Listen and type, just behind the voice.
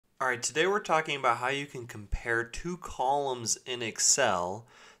All right, today we're talking about how you can compare two columns in Excel,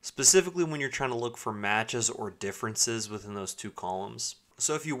 specifically when you're trying to look for matches or differences within those two columns.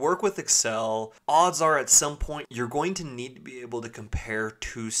 So if you work with Excel, odds are at some point you're going to need to be able to compare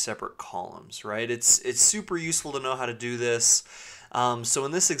two separate columns, right? It's super useful to know how to do this. So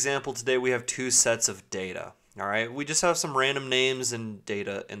in this example today, we have two sets of data. All right, we just have some random names and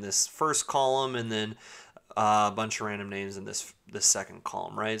data in this first column, and then a bunch of random names in this second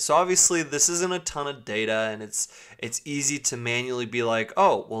column, right? So obviously this isn't a ton of data, and it's easy to manually be like,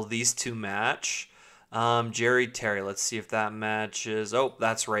 oh, well, these two match. Jerry, Terry, let's see if that matches. Oh,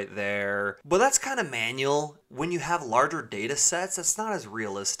 that's right there. But that's kind of manual. When you have larger data sets, that's not as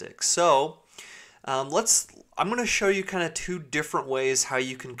realistic. So I'm going to show you kind of two different ways how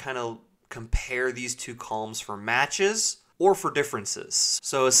you can kind of compare these two columns for matches or for differences.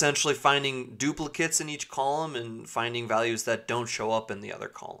 So essentially finding duplicates in each column and finding values that don't show up in the other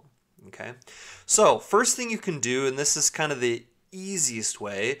column. Okay, so first thing you can do, and this is kind of the easiest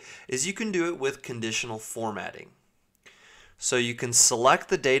way, is you can do it with conditional formatting. So you can select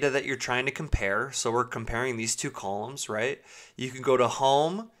the data that you're trying to compare. So we're comparing these two columns, right? You can go to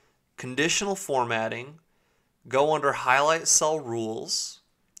Home, Conditional Formatting, go under Highlight Cell Rules,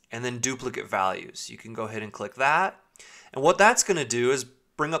 and then Duplicate Values. You can go ahead and click that. And what that's going to do is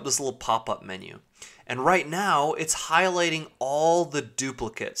bring up this little pop-up menu. And right now, it's highlighting all the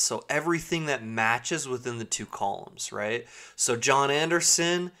duplicates, so everything that matches within the two columns, right? So John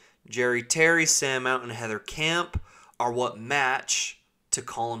Anderson, Jerry Terry, Sam Mount, and Heather Camp are what match to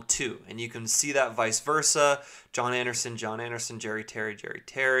column 2. And you can see that vice versa. John Anderson, Jerry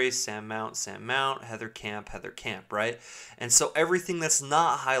Terry, Sam Mount, Heather Camp, right? And so everything that's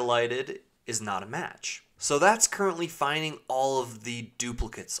not highlighted is not a match. So that's currently finding all of the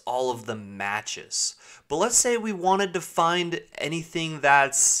duplicates, all of the matches. But let's say we wanted to find anything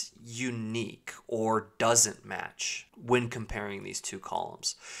that's unique or doesn't match when comparing these two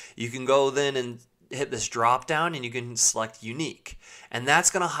columns. You can go then and hit this drop down and you can select unique, and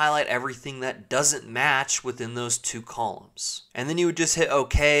that's going to highlight everything that doesn't match within those two columns. And then you would just hit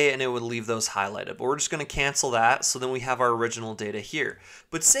OK and it would leave those highlighted, but we're just going to cancel that. So then we have our original data here.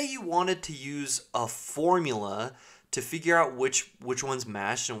 But say you wanted to use a formula to figure out which ones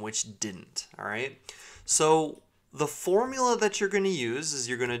matched and which didn't. All right, so the formula that you're going to use is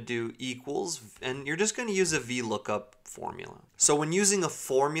you're going to do equals, and you're just going to use a VLOOKUP formula. So when using a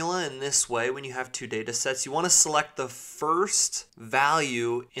formula in this way, when you have two data sets, you want to select the first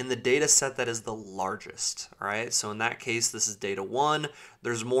value in the data set that is the largest. All right, so in that case, this is data 1.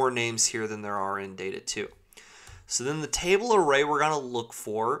 There's more names here than there are in data 2. So then the table array we're going to look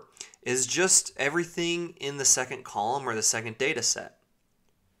for is just everything in the second column or the second data set.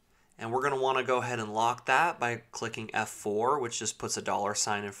 And we're going to want to go ahead and lock that by clicking F4, which just puts a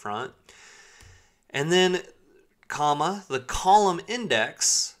 $sign in front. And then, comma, the column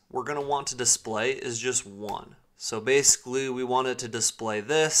index we're going to want to display is just 1. So basically, we want it to display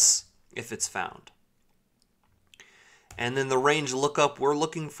this if it's found. And then the range lookup, we're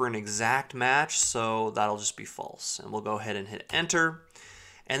looking for an exact match, so that'll just be false. And we'll go ahead and hit enter.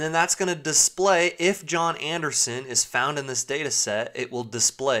 And then that's going to display, if John Anderson is found in this data set, it will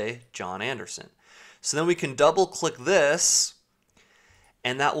display John Anderson. So then we can double click this,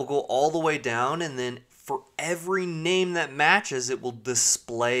 and that will go all the way down, and then for every name that matches, it will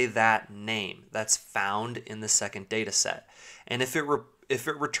display that name that's found in the second data set. And if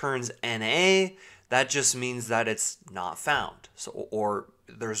it returns NA, that just means that it's not found, or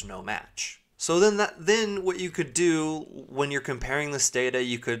there's no match. So then what you could do when you're comparing this data,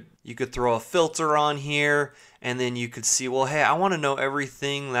 you could throw a filter on here, and then you could see, well, hey, I want to know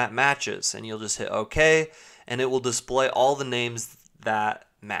everything that matches, and you'll just hit OK, and it will display all the names that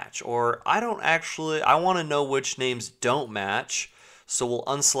match. Or I want to know which names don't match, so we'll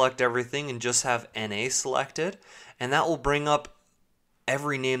unselect everything and just have NA selected, and that will bring up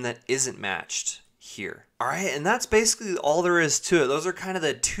every name that isn't matched here. All right, and that's basically all there is to it. Those are kind of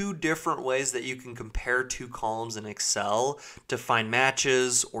the two different ways that you can compare two columns in Excel to find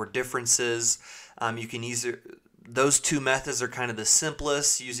matches or differences. You can those two methods are kind of the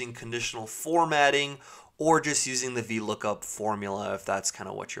simplest, using conditional formatting or just using the VLOOKUP formula if that's kind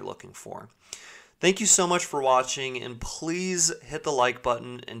of what you're looking for. Thank you so much for watching, and please hit the like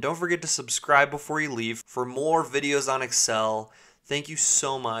button, and don't forget to subscribe before you leave for more videos on Excel. Thank you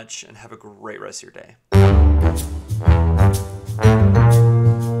so much, and have a great rest of your day.